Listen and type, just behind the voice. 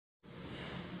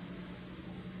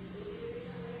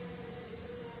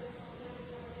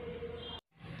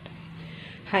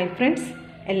Hi friends,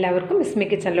 എല്ലാവർക്കും വിസ്മി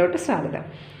കിച്ചണിലോട്ട് സ്വാഗതം.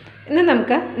 ഇന്ന്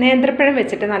നമുക്ക് നേന്ത്രപ്പഴം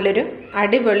വെച്ചിട്ട് നല്ലൊരു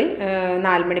അടിപൊളി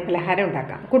 4 മണി പലഹാരം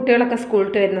ഉണ്ടാക്കാം. കുട്ടികളൊക്കെ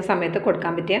സ്കൂളിൽ വരുന്ന സമയത്ത്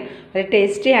കൊടുക്കാൻ പറ്റിയ ഒരു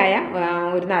ടേസ്റ്റിയായ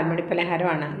ഒരു 4 മണി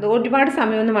പലഹാരമാണ്. ഇത് ഒരുപാട്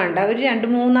സമയമൊന്നും വേണ്ട, ഒരു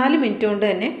 2-3-4 മിനിറ്റ് കൊണ്ട്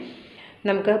തന്നെ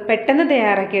നമുക്ക് പെട്ടെന്ന്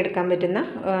തയ്യാറാക്കി എടുക്കാൻ പറ്റുന്ന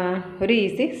ഒരു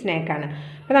ഈസി സ്നാക്കാണ്.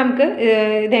 അപ്പോൾ നമുക്ക്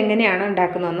ഇതെങ്ങനെയാണ്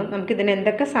ഉണ്ടാക്കുന്നതെന്നും നമുക്കിതിന്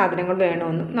എന്തൊക്കെ സാധനങ്ങൾ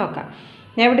വേണമെന്നും നോക്കാം.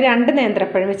 ഞാൻ ഇവിടെ 2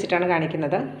 നേന്ത്രപ്പഴം വെച്ചിട്ടാണ്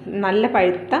കാണിക്കുന്നത്. നല്ല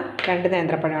പഴുത്ത 2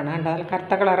 നേന്ത്രപ്പഴമാണ്. കണ്ടോ, നല്ല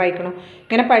കറുത്ത കളറായിക്കണം.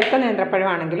 ഇങ്ങനെ പഴുത്ത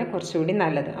നേന്ത്രപ്പഴമാണെങ്കിൽ കുറച്ചുകൂടി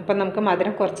നല്ലത്. അപ്പം നമുക്ക്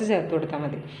മധുരം കുറച്ച് ചേർത്ത് കൊടുത്താൽ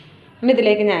മതി. ഇനി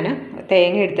ഇതിലേക്ക് ഞാൻ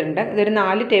തേങ്ങ എടുത്തിട്ടുണ്ട്. ഇതൊരു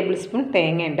 4 ടേബിൾ സ്പൂൺ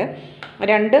തേങ്ങയുണ്ട്.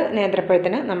 2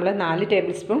 നേന്ത്രപ്പഴത്തിന് നമ്മൾ 4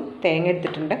 ടേബിൾ സ്പൂൺ തേങ്ങ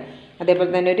എടുത്തിട്ടുണ്ട്.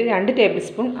 അതേപോലെ തന്നെ ഒരു 2 ടേബിൾ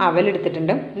സ്പൂൺ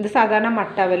അവലെടുത്തിട്ടുണ്ട്. ഇത് സാധാരണ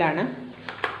മട്ട അവലാണ്.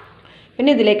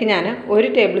 പിന്നെ ഇതിലേക്ക് ഞാൻ 1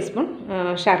 ടേബിൾ സ്പൂൺ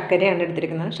ശർക്കരയാണ്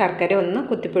എടുത്തിരിക്കുന്നത്. ശർക്കര ഒന്ന്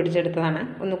കുത്തിപ്പൊടിച്ചെടുത്തതാണ്,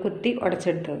 ഒന്ന് കുത്തി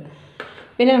ഉടച്ചെടുത്തത്.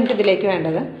 പിന്നെ നമുക്കിതിലേക്ക്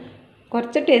വേണ്ടത്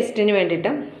കുറച്ച് ടേസ്റ്റിന്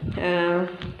വേണ്ടിയിട്ട്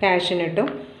കാഷ്യൂനട്ടും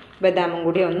ബദാമും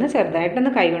കൂടി ഒന്ന്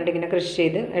ചെറുതായിട്ടൊന്ന് കൈകൊണ്ട് ഇങ്ങനെ ക്രഷ്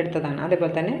ചെയ്ത് എടുത്തതാണ്.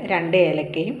 അതേപോലെ തന്നെ 2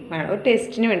 ഏലക്കയും വേണം, ഒരു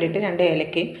ടേസ്റ്റിന് വേണ്ടിയിട്ട് 2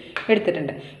 ഏലക്കയും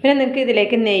എടുത്തിട്ടുണ്ട്. പിന്നെ നിങ്ങൾക്ക്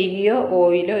ഇതിലേക്ക് നെയ്യോ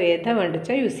ഓയിലോ ഏതാ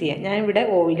വേണ്ടിച്ചാൽ യൂസ് ചെയ്യാം. ഞാനിവിടെ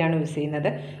ഓയിലാണ് യൂസ്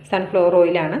ചെയ്യുന്നത്, സൺഫ്ലവർ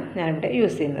ഓയിലാണ് ഞാനിവിടെ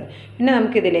യൂസ് ചെയ്യുന്നത്. പിന്നെ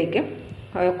നമുക്കിതിലേക്ക്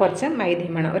കുറച്ച്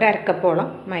മൈദയും വേണം, ഒരു അരക്കപ്പോളം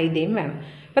മൈദയും വേണം.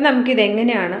 അപ്പോൾ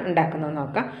നമുക്കിതെങ്ങനെയാണ് ഉണ്ടാക്കുന്നത്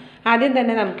നോക്കാം. ആദ്യം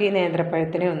തന്നെ നമുക്ക് ഈ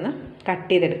നേന്ത്രപ്പഴത്തിനെ ഒന്ന്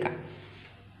കട്ട് ചെയ്തെടുക്കാം.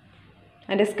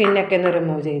 അതിൻ്റെ സ്കിന്നൊക്കെ ഒന്ന്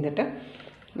റിമൂവ് ചെയ്തിട്ട്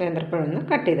നേന്ത്രപ്പഴം ഒന്ന്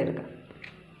കട്ട് ചെയ്തെടുക്കാം.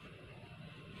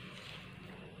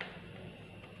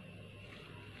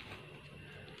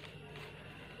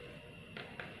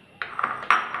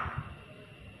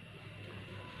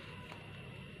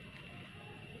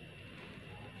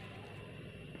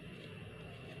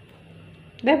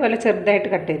 ഇതേപോലെ ചെറുതായിട്ട്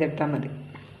കട്ട് ചെയ്തെടുത്താൽ മതി.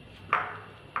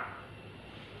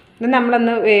 ഇത്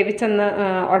നമ്മളൊന്ന് വേവിച്ചൊന്ന്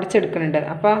ഉടച്ചെടുക്കുന്നുണ്ട്.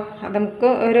 അപ്പോൾ അത് നമുക്ക്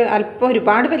അല്പം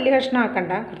ഒരുപാട് വലിയ കഷ്ണം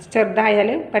ആക്കണ്ട, കുറച്ച് ചെറുതായാൽ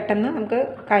പെട്ടെന്ന് നമുക്ക്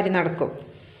കാര്യം നടക്കും.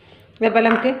 ഇതേപോലെ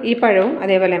നമുക്ക് ഈ പഴവും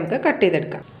അതേപോലെ നമുക്ക് കട്ട്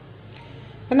ചെയ്തെടുക്കാം.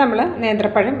 അപ്പോൾ നമ്മൾ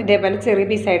നേന്ത്രപ്പഴം ഇതേപോലെ ചെറിയ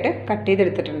പീസായിട്ട് കട്ട്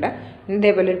ചെയ്തെടുത്തിട്ടുണ്ട്.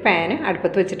 ഇതേപോലെ ഒരു പാന്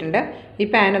അടുപ്പത്ത് വെച്ചിട്ടുണ്ട്.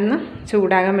 ഈ പാനൊന്ന്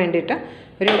ചൂടാകാൻ വേണ്ടിയിട്ട്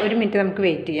ഒരു മിനിറ്റ് നമുക്ക്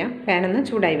വെയിറ്റ് ചെയ്യാം. പാനൊന്ന്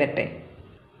ചൂടായി വരട്ടെ.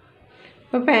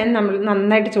 അപ്പോൾ പാൻ നമ്മൾ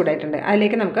നന്നായിട്ട് ചൂടായിട്ടുണ്ട്.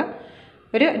 അതിലേക്ക് നമുക്ക്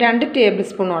ഒരു 2 ടേബിൾ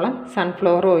സ്പൂണോളം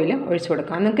സൺഫ്ലവർ ഓയിൽ ഒഴിച്ചു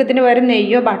കൊടുക്കാം. നിങ്ങൾക്ക് ഇതിന് വരെ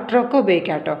നെയ്യോ ബട്ടറോ ഒക്കെ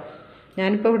ഉപയോഗിക്കാം കേട്ടോ.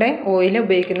 ഞാനിപ്പോൾ ഇവിടെ ഓയിൽ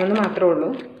ഉപയോഗിക്കുന്നതെന്ന് മാത്രമേ ഉള്ളൂ.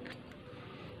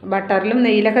 ബട്ടറിലും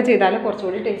നെയ്യിലൊക്കെ ചെയ്താൽ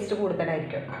കുറച്ചുകൂടി ടേസ്റ്റ്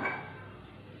കൂടുതലായിരിക്കും.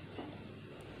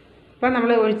 അപ്പോൾ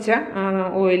നമ്മൾ ഒഴിച്ച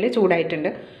ഓയിൽ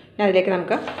ചൂടായിട്ടുണ്ട്. അതിലേക്ക്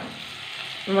നമുക്ക്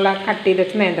നമ്മൾ കട്ട് ചെയ്ത്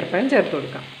വെച്ച നേന്ത്രപ്പഴം ചേർത്ത്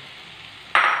കൊടുക്കാം.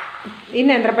 ഈ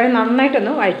നേന്ത്രപ്പഴം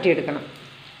നന്നായിട്ടൊന്ന് വഴറ്റിയെടുക്കണം.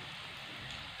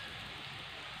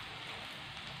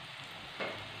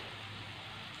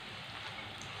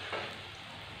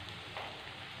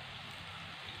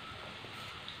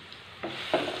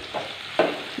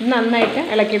 നന്നായിട്ട്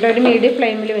ഇളക്കിയിട്ട് ഒരു മീഡിയം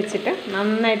ഫ്ലെയിമിൽ വെച്ചിട്ട്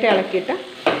നന്നായിട്ട് ഇളക്കിയിട്ട്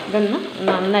ഇതൊന്ന്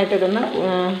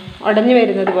ഉടഞ്ഞു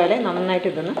വരുന്നത് പോലെ നന്നായിട്ട്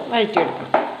ഇതൊന്ന്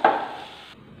വഴറ്റിയെടുക്കണം.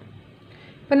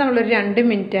 ഇപ്പം നമ്മളൊരു 2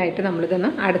 മിനിറ്റ് ആയിട്ട്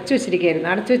നമ്മളിതൊന്ന് അടച്ചു വെച്ചിരിക്കുകയായിരുന്നു.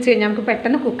 അടച്ചു വെച്ച് കഴിഞ്ഞാൽ നമുക്ക്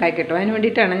പെട്ടെന്ന് കുക്കായി കിട്ടും. അതിന്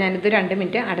വേണ്ടിയിട്ടാണ് ഞാനിത് 2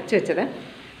 മിനിറ്റ് അടച്ചു വെച്ചത്.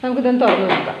 നമുക്കിതൊന്ന് തുറന്ന്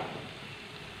നോക്കാം.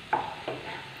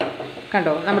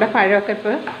 കണ്ടോ, നമ്മുടെ പഴമൊക്കെ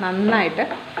ഇപ്പോൾ നന്നായിട്ട്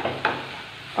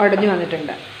ഉടഞ്ഞു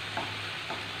വന്നിട്ടുണ്ട്.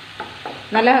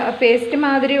 നല്ല പേസ്റ്റ്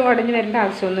മാതിരി ഉടഞ്ഞു വരേണ്ട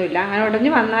ആവശ്യമൊന്നുമില്ല. അങ്ങനെ ഉടഞ്ഞു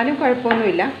വന്നാലും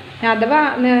കുഴപ്പമൊന്നുമില്ല. അഥവാ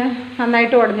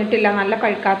നന്നായിട്ട് ഉടഞ്ഞിട്ടില്ല, നല്ല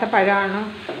പഴുക്കാത്ത പഴമാണ്,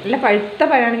 നല്ല പഴുത്ത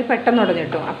പഴമാണെങ്കിൽ പെട്ടെന്ന് ഉടഞ്ഞു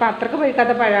കിട്ടും. അപ്പോൾ അത്രയ്ക്ക്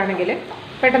പഴുക്കാത്ത പഴമാണെങ്കിൽ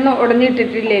പെട്ടെന്ന്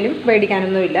ഉടഞ്ഞിട്ടിട്ടില്ലെങ്കിലും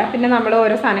പേടിക്കാനൊന്നുമില്ല. പിന്നെ നമ്മൾ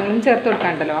ഓരോ സാധനങ്ങളും ചേർത്ത്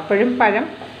കൊടുക്കാണ്ടല്ലോ, അപ്പോഴും പഴം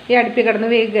ഈ അടുപ്പിൽ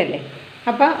കിടന്ന് വേഗമല്ലേ,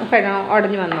 അപ്പോൾ പഴം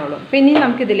ഉടഞ്ഞു വന്നോളും. പിന്നെ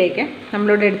നമുക്കിതിലേക്ക്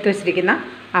നമ്മളിവിടെ എടുത്തു വച്ചിരിക്കുന്ന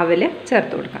അവൽ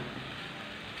ചേർത്ത് കൊടുക്കാം.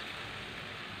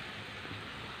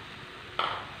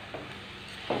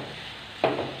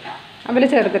 അവൽ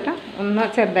ചേർത്തിട്ട് ഒന്ന്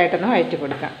ചെറുതായിട്ടൊന്ന് വഴറ്റി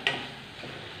കൊടുക്കാം.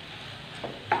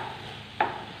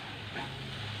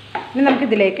 ഇനി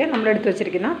നമുക്കിതിലേക്ക് നമ്മളെടുത്ത്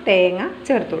വെച്ചിരിക്കുന്ന തേങ്ങ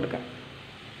ചേർത്ത് കൊടുക്കാം.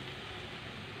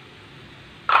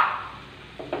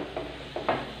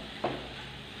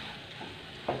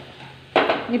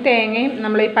 ഈ തേങ്ങയും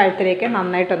നമ്മൾ ഈ പഴത്തിലേക്ക്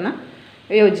നന്നായിട്ടൊന്ന്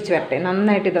യോജിച്ച് വരട്ടെ.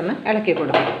 നന്നായിട്ട് ഇതൊന്ന് ഇളക്കി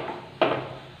കൊടുക്കാം.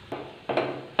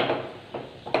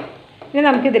 ഇനി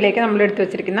നമുക്കിതിലേക്ക് നമ്മളെടുത്ത്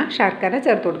വെച്ചിരിക്കുന്ന ശർക്കര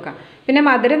ചേർത്ത് കൊടുക്കാം. പിന്നെ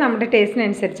മധുരം നമ്മുടെ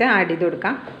ടേസ്റ്റിനനുസരിച്ച് ആഡ് ചെയ്ത്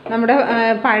കൊടുക്കാം. നമ്മുടെ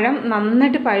പഴം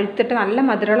നന്നായിട്ട് പഴുത്തിട്ട് നല്ല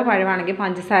മധുരമുള്ള പഴമാണെങ്കിൽ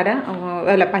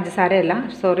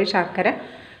ശർക്കര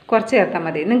കുറച്ച് ചേർത്താൽ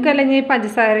മതി. നിങ്ങൾക്ക് അല്ലെങ്കിൽ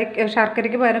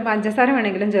ശർക്കരയ്ക്ക് പകരം പഞ്ചസാര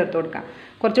വേണമെങ്കിലും ചേർത്ത് കൊടുക്കാം.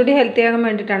 കുറച്ചുകൂടി ഹെൽത്തി ആകാൻ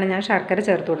വേണ്ടിയിട്ടാണ് ഞാൻ ശർക്കര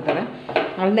ചേർത്ത് കൊടുത്തത്.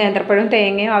 നമ്മൾ നേന്ത്രപ്പഴവും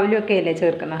തേങ്ങയും അവലും ഒക്കെ അല്ലേ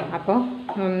ചേർക്കുന്നത്, അപ്പോൾ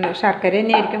ശർക്കര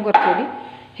തന്നെയായിരിക്കും കുറച്ചുകൂടി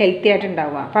ഹെൽത്തി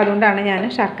ആയിട്ടുണ്ടാവുക. അപ്പോൾ അതുകൊണ്ടാണ് ഞാൻ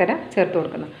ശർക്കര ചേർത്ത്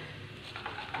കൊടുക്കുന്നത്.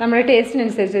 നമ്മുടെ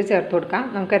ടേസ്റ്റിനനുസരിച്ച് ചേർത്ത് കൊടുക്കാം.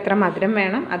 നമുക്ക് എത്ര മധുരം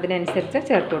വേണം അതിനനുസരിച്ച്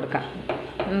ചേർത്ത് കൊടുക്കാം.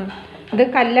 ഇത്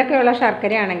കല്ലൊക്കെയുള്ള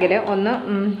ശർക്കരയാണെങ്കിൽ ഒന്ന്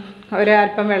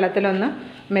ഒരല്പം വെള്ളത്തിലൊന്ന്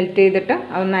മെൽറ്റ് ചെയ്തിട്ട്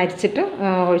അതൊന്ന് അരിച്ചിട്ട്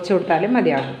ഒഴിച്ചു കൊടുത്താലും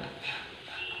മതിയാകും.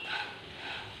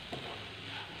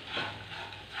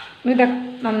 ഇത്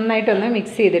നന്നായിട്ടൊന്ന്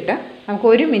മിക്സ് ചെയ്തിട്ട് നമുക്ക്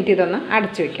 1 മിനിറ്റ് ഇതൊന്ന്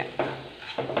അടച്ചു വയ്ക്കാം.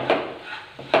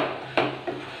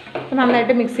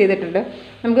 നന്നായിട്ട് മിക്സ് ചെയ്തിട്ടുണ്ട്.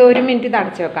 നമുക്ക് 1 മിനിറ്റ് ഇത്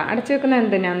അടച്ചു വെക്കാം. അടച്ചു വെക്കുന്നത്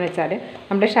എന്തിനാണെന്ന് വെച്ചാൽ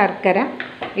നമ്മുടെ ശർക്കര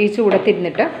ഈ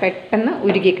ചൂടത്തിരുന്നിട്ട് പെട്ടെന്ന്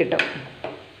ഉരുകി കിട്ടും.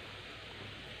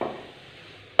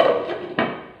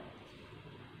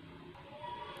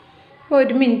 ഇപ്പോൾ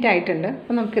 1 മിനിറ്റ് ആയിട്ടുണ്ട്.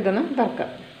 അപ്പോൾ നമുക്കിതൊന്ന് തുറക്കാം.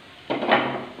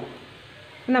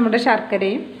 നമ്മുടെ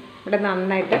ശർക്കരയും ഇവിടെ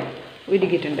നന്നായിട്ട്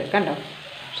ഉരുകിയിട്ടുണ്ട്. കണ്ടോ,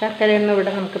 ശർക്കരയൊന്നും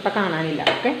ഇവിടെ നമുക്കിപ്പോൾ കാണാനില്ല.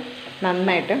 ഓക്കെ,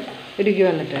 നന്നായിട്ട് ഉരുകി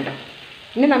വന്നിട്ടുണ്ട്.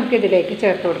 ഇനി നമുക്കിതിലേക്ക്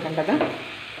ചേർത്ത് കൊടുക്കേണ്ടത്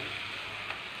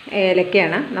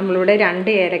ഏലക്കയാണ്. നമ്മളിവിടെ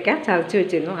 2 ഏലക്ക ചതച്ച്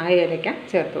വെച്ചിരുന്നു. ആ ഏലക്ക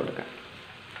ചേർത്ത് കൊടുക്കാം.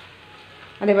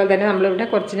 അതേപോലെ തന്നെ നമ്മളിവിടെ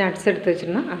കുറച്ച് നട്ട്സ് എടുത്ത്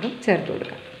വെച്ചിരുന്നു, അതും ചേർത്ത്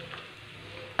കൊടുക്കാം.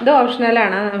 ഇത്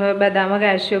ഓപ്ഷണലാണ്. ബദാമോ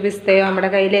കാഷ്യോ പിസ്തയോ നമ്മുടെ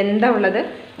കയ്യിൽ എന്താ ഉള്ളത്,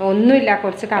 ഒന്നുമില്ല,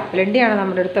 കുറച്ച് കപ്പലണ്ടിയാണ്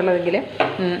നമ്മുടെ അടുത്തുള്ളതെങ്കിൽ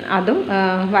അതും,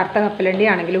 വറുത്ത കപ്പലണ്ടി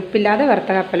ആണെങ്കിൽ, ഉപ്പില്ലാതെ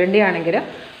വറുത്ത കപ്പലണ്ടി ആണെങ്കിൽ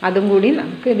അതും കൂടി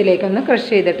നമുക്ക് ഇതിലേക്കൊന്ന് ക്രഷ്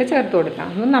ചെയ്തിട്ട് ചേർത്ത് കൊടുക്കാം.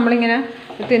 അപ്പം നമ്മളിങ്ങനെ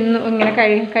ഇങ്ങനെ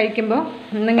കഴിക്കുമ്പോൾ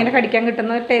ഇന്നിങ്ങനെ കടിക്കാൻ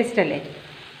കിട്ടുന്ന ടേസ്റ്റ് അല്ലേ.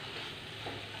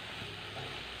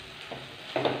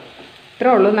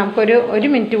 ഇത്രേ ഉള്ളൂ. നമുക്കൊരു 1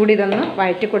 മിനിറ്റ് കൂടി ഇതൊന്ന്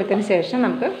വഴറ്റി കൊടുത്തതിന് ശേഷം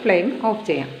നമുക്ക് ഫ്ലെയിം ഓഫ്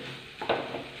ചെയ്യാം.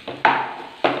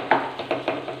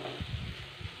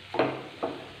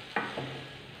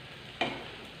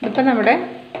 ഇതിപ്പോൾ നമ്മുടെ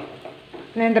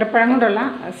നേന്ത്രപ്പഴം കൊണ്ടുള്ള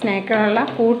സ്നാക്കിനുള്ള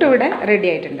കൂട്ട് ഇവിടെ റെഡി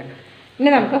ആയിട്ടുണ്ട്. ഇനി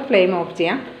നമുക്ക് ഫ്ലെയിം ഓഫ്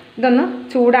ചെയ്യാം. ഇതൊന്ന്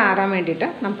ചൂടാറാൻ വേണ്ടിയിട്ട്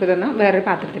നമുക്കിതൊന്ന് വേറൊരു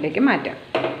പാത്രത്തിലേക്ക് മാറ്റാം.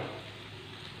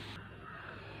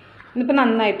 ഇതിപ്പോൾ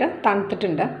നന്നായിട്ട്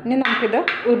തണുത്തിട്ടുണ്ട്. ഇനി നമുക്കിത്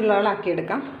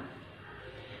ഉരുളകളാക്കിയെടുക്കാം.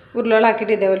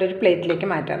 ഉരുളകളാക്കിയിട്ട് ഇതേപോലെ ഒരു പ്ലേറ്റിലേക്ക്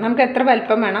മാറ്റാം. നമുക്ക് എത്ര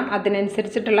വലിപ്പം വേണം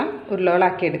അതിനനുസരിച്ചിട്ടുള്ള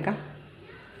ഉരുളകളാക്കിയെടുക്കാം.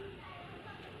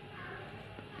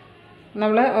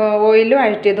 നമ്മൾ ഓയിൽ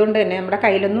വഴറ്റിയതുകൊണ്ട് തന്നെ നമ്മുടെ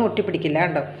കയ്യിലൊന്നും ഒട്ടിപ്പിടിക്കില്ല.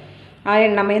 കണ്ടോ, ആ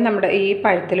എണ്ണമയം നമ്മുടെ ഈ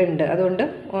പഴത്തിലുണ്ട്. അതുകൊണ്ട്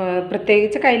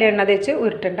പ്രത്യേകിച്ച് കയ്യിൽ എണ്ണ തേച്ച്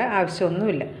ഉരുട്ടേണ്ട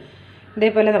ആവശ്യമൊന്നുമില്ല.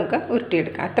 ഇതേപോലെ നമുക്ക്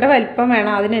ഉരുട്ടിയെടുക്കാം. എത്ര വലിപ്പം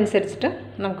വേണം അതിനനുസരിച്ചിട്ട്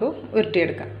നമുക്ക്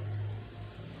ഉരുട്ടിയെടുക്കാം.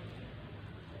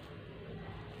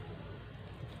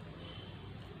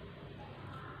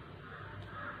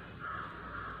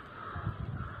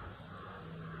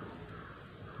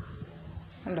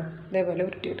 കണ്ടോ, ഇതേപോലെ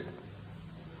ഉരുട്ടിയെടുക്കാം.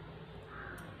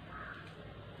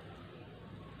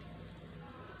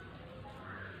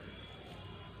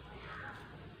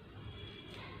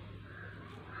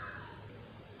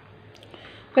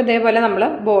 അപ്പോൾ ഇതേപോലെ നമ്മൾ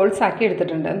ബോൾസ് ആക്കി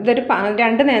എടുത്തിട്ടുണ്ട്. ഇതൊരു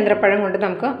 2 നേന്ത്രപ്പഴം കൊണ്ട്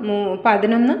നമുക്ക്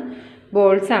 11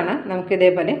 ബോൾസാണ് നമുക്ക്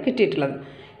ഇതേപോലെ കിട്ടിയിട്ടുള്ളത്.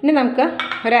 ഇനി നമുക്ക്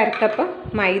ഒരു 1/2 കപ്പ്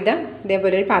മൈദ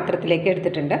ഇതേപോലെ ഒരു പാത്രത്തിലേക്ക്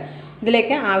എടുത്തിട്ടുണ്ട്.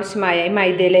 ഇതിലേക്ക് ആവശ്യമായ, ഈ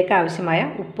മൈദയിലേക്ക് ആവശ്യമായ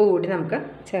ഉപ്പ് കൂടി നമുക്ക്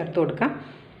ചേർത്ത് കൊടുക്കാം.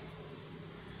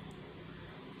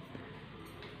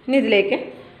 ഇനി ഇതിലേക്ക്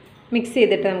മിക്സ്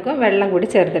ചെയ്തിട്ട് നമുക്ക് വെള്ളം കൂടി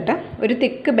ചേർത്തിട്ട് ഒരു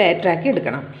തിക്ക് ബാറ്ററാക്കി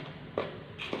എടുക്കണം.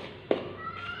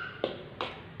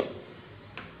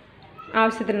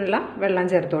 ആവശ്യത്തിനുള്ള വെള്ളം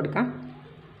ചേർത്ത് കൊടുക്കാം.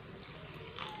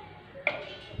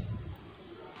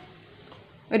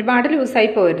 ഒരുപാട് ലൂസായി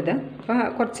പോകരുത്. അപ്പോൾ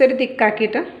കുറച്ചൊരു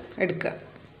തിക്കാക്കിയിട്ട് എടുക്കുക.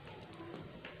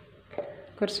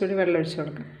 കുറച്ചുകൂടി വെള്ളം ഒഴിച്ച്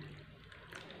കൊടുക്കാം.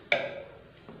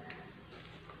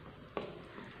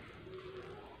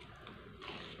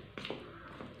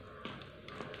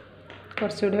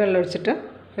 കുറച്ചുകൂടി വെള്ളം ഒഴിച്ചിട്ട്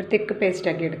ഒരു തിക്ക്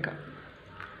പേസ്റ്റാക്കി എടുക്കാം.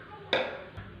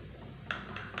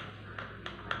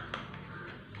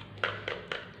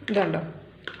 ഇതുണ്ടോ,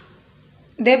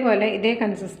 ഇതേപോലെ ഇതേ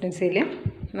കൺസിസ്റ്റൻസിയിൽ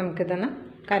നമുക്കിതൊന്ന്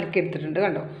കലക്കിയെടുത്തിട്ടുണ്ട്.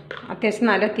 കണ്ടോ, അത്യാവശ്യം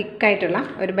നല്ല തിക്കായിട്ടുള്ള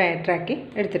ഒരു ബാറ്ററാക്കി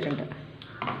എടുത്തിട്ടുണ്ട്.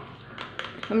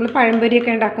 നമ്മൾ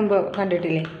പഴംപൊരിയൊക്കെ ഉണ്ടാക്കുമ്പോൾ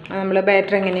കണ്ടിട്ടില്ലേ, നമ്മൾ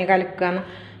ബാറ്റർ എങ്ങനെയാണ് കലക്കുകയെന്ന്,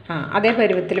 അതേ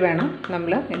പരുവത്തിൽ വേണം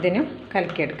നമ്മൾ ഇതിന്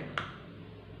കലക്കിയെടുക്കാൻ.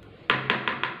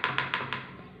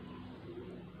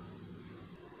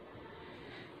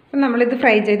 അപ്പം നമ്മളിത്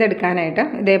ഫ്രൈ ചെയ്തെടുക്കാനായിട്ട്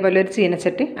ഇതേപോലെ ഒരു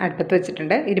ചീനച്ചട്ടി അടുപ്പത്ത്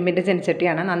വെച്ചിട്ടുണ്ട്. ഇരുമ്പിൻ്റെ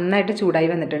ചീനച്ചട്ടിയാണ്. നന്നായിട്ട് ചൂടായി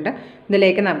വന്നിട്ടുണ്ട്.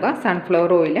 ഇതിലേക്ക് നമുക്ക്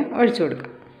സൺഫ്ലവർ ഓയിൽ ഒഴിച്ചു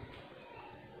കൊടുക്കാം.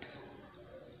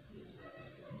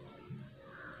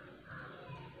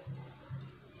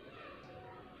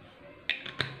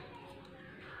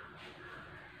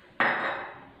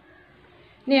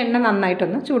 ഇനി എണ്ണ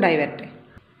നന്നായിട്ടൊന്ന് ചൂടായി വരട്ടെ.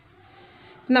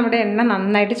 നമ്മുടെ എണ്ണ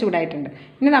നന്നായിട്ട് ചൂടായിട്ടുണ്ട്.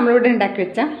 ഇനി നമ്മളിവിടെ ഉണ്ടാക്കി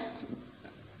വെച്ച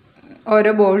ഓരോ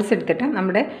ബോൾസ് എടുത്തിട്ട്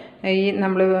നമ്മുടെ ഈ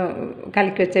നമ്മൾ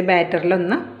കലക്കി വെച്ച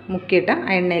ബാറ്ററിലൊന്ന് മുക്കിയിട്ട്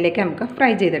ആ എണ്ണയിലേക്ക് നമുക്ക്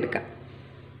ഫ്രൈ ചെയ്തെടുക്കാം.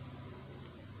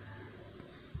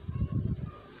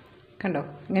 കണ്ടോ,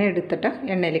 ഇങ്ങനെ എടുത്തിട്ട്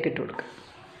എണ്ണയിലേക്ക് ഇട്ട് കൊടുക്കാം.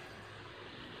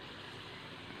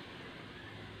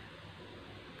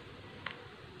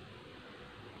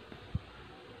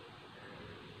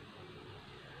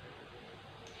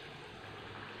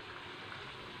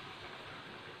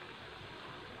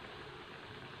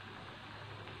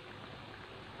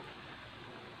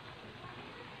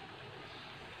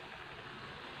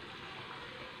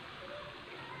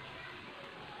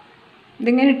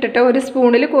 ഇതിങ്ങനെ ഇട്ടിട്ട് ഒരു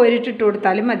സ്പൂണിൽ കോരിയിട്ടിട്ട്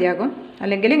കൊടുത്താലും മതിയാകും,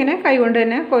 അല്ലെങ്കിൽ ഇങ്ങനെ കൈകൊണ്ട്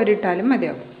തന്നെ കോരിയിട്ടാലും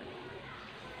മതിയാകും.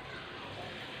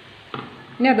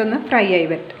 ഇനി അതൊന്ന് ഫ്രൈ ആയി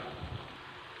വരട്ടെ.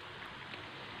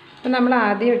 അപ്പോൾ നമ്മൾ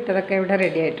ആദ്യം ഇട്ടതൊക്കെ ഇവിടെ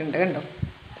റെഡി ആയിട്ടുണ്ട് കണ്ടോ.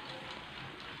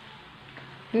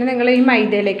 പിന്നെ നിങ്ങൾ ഈ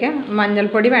മൈദയിലേക്ക്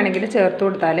മഞ്ഞൾപ്പൊടി വേണമെങ്കിൽ ചേർത്ത്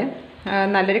കൊടുത്താൽ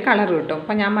നല്ലൊരു കളർ കിട്ടും.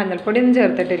 അപ്പോൾ ഞാൻ മഞ്ഞൾപ്പൊടി ഒന്നും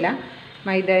ചേർത്തിട്ടില്ല,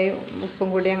 മൈദയും ഉപ്പും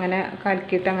കൂടി അങ്ങനെ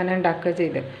കലക്കിയിട്ട് അങ്ങനെ ഉണ്ടാക്കുക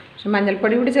ചെയ്ത്. പക്ഷെ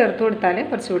മഞ്ഞൾപ്പൊടി കൂടി ചേർത്ത് കൊടുത്താൽ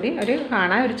കുറച്ചുകൂടി ഒരു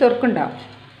കാണാൻ ഒരു ചൊറുക്കുണ്ടാവും.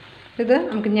 ഇത്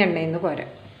നമുക്ക് ഇനി എണ്ണയിൽ നിന്ന് പോരാം.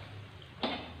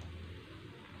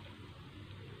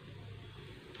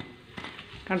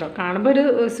 കണ്ടോ, കാണുമ്പോൾ ഒരു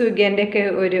സ്വിഗ്ഗിൻ്റെയൊക്കെ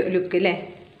ഒരു ലുക്ക് അല്ലേ.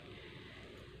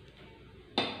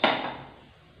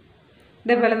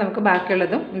 ഇതേപോലെ നമുക്ക്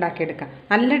ബാക്കിയുള്ളതും ഉണ്ടാക്കിയെടുക്കാം.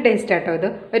 നല്ല ടേസ്റ്റ് ആട്ടോ ഇത്.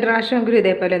 ഒരു പ്രാവശ്യമെങ്കിലും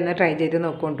ഇതേപോലെ ഒന്ന് ട്രൈ ചെയ്ത്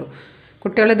നോക്കൊണ്ടു.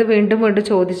 കുട്ടികളിത് വീണ്ടും വീണ്ടും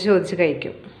ചോദിച്ച്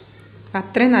കഴിക്കും.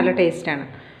 അത്രയും നല്ല ടേസ്റ്റാണ്.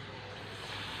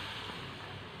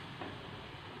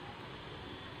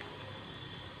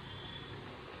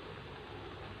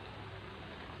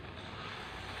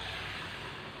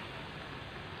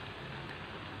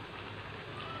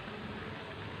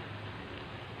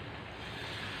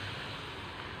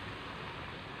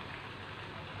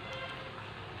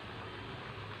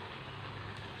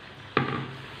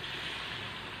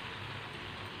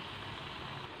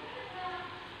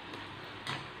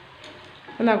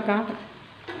 നോക്കാം,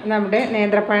 നമ്മുടെ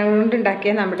നേന്ത്രപ്പഴം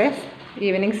കൊണ്ടുണ്ടാക്കിയ നമ്മുടെ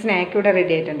ഈവനിങ് സ്നാക്ക് ഇവിടെ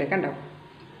റെഡി ആയിട്ടുണ്ട് കണ്ടോ.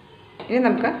 ഇനി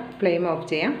നമുക്ക് ഫ്ലെയിം ഓഫ്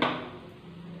ചെയ്യാം.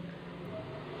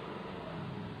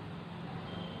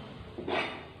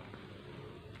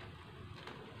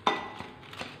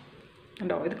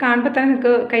 കണ്ടോ, ഇത് കാണുമ്പോൾ തന്നെ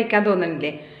നിങ്ങൾക്ക് കഴിക്കാൻ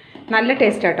തോന്നുന്നില്ലേ? നല്ല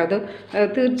ടേസ്റ്റ് ആട്ടോ അത്.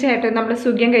 തീർച്ചയായിട്ടും നമ്മൾ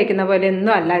സുഖ്യം കഴിക്കുന്ന പോലെ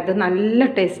ഒന്നും അല്ല, ഇത് നല്ല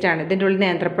ടേസ്റ്റാണ്. ഇതിൻ്റെ ഉള്ളിൽ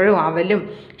നേന്ത്രപ്പഴവും അവലും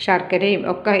ശർക്കരയും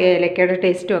ഒക്കെ ഏലക്കയുടെ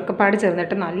ടേസ്റ്റും ഒക്കെ പാട്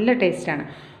ചേർന്നിട്ട് നല്ല ടേസ്റ്റാണ്.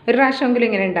 ഒരു പ്രാവശ്യമെങ്കിലും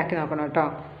ഇങ്ങനെ ഉണ്ടാക്കി നോക്കണം കേട്ടോ.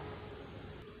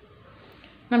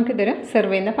 നമുക്കിതൊരു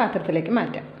സെർവ് ചെയ്യുന്ന പാത്രത്തിലേക്ക്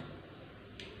മാറ്റാം.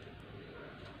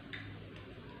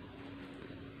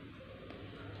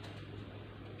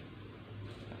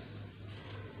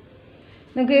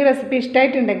 നിങ്ങൾക്ക് ഈ റെസിപ്പി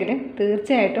ഇഷ്ടമായിട്ടുണ്ടെങ്കിൽ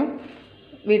തീർച്ചയായിട്ടും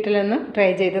വീട്ടിലൊന്ന് ട്രൈ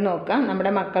ചെയ്ത് നോക്കാം. നമ്മുടെ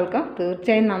മക്കൾക്ക്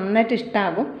തീർച്ചയായും നന്നായിട്ട്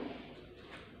ഇഷ്ടമാകും.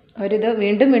 അവരിത്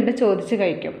വീണ്ടും വീണ്ടും ചോദിച്ച്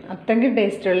കഴിക്കും. അത്രയ്ക്കും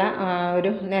ടേസ്റ്റുള്ള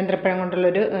ഒരു നേന്ത്രപ്പഴം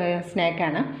കൊണ്ടുള്ളൊരു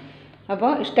സ്നാക്കാണ്.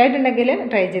 അപ്പോൾ ഇഷ്ടമായിട്ടുണ്ടെങ്കിൽ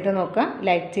ട്രൈ ചെയ്ത് നോക്കുക,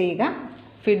 ലൈക്ക് ചെയ്യുക,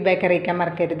 ഫീഡ്ബാക്ക് അറിയിക്കാൻ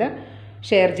മറക്കരുത്,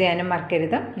 ഷെയർ ചെയ്യാനും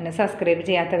മറക്കരുത്. പിന്നെ സബ്സ്ക്രൈബ്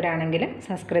ചെയ്യാത്തവരാണെങ്കിൽ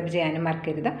സബ്സ്ക്രൈബ് ചെയ്യാനും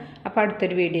മറക്കരുത്. അപ്പോൾ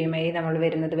അടുത്തൊരു വീഡിയോയുമായി നമ്മൾ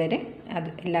വരുന്നത് വരെ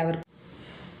എല്ലാവർക്കും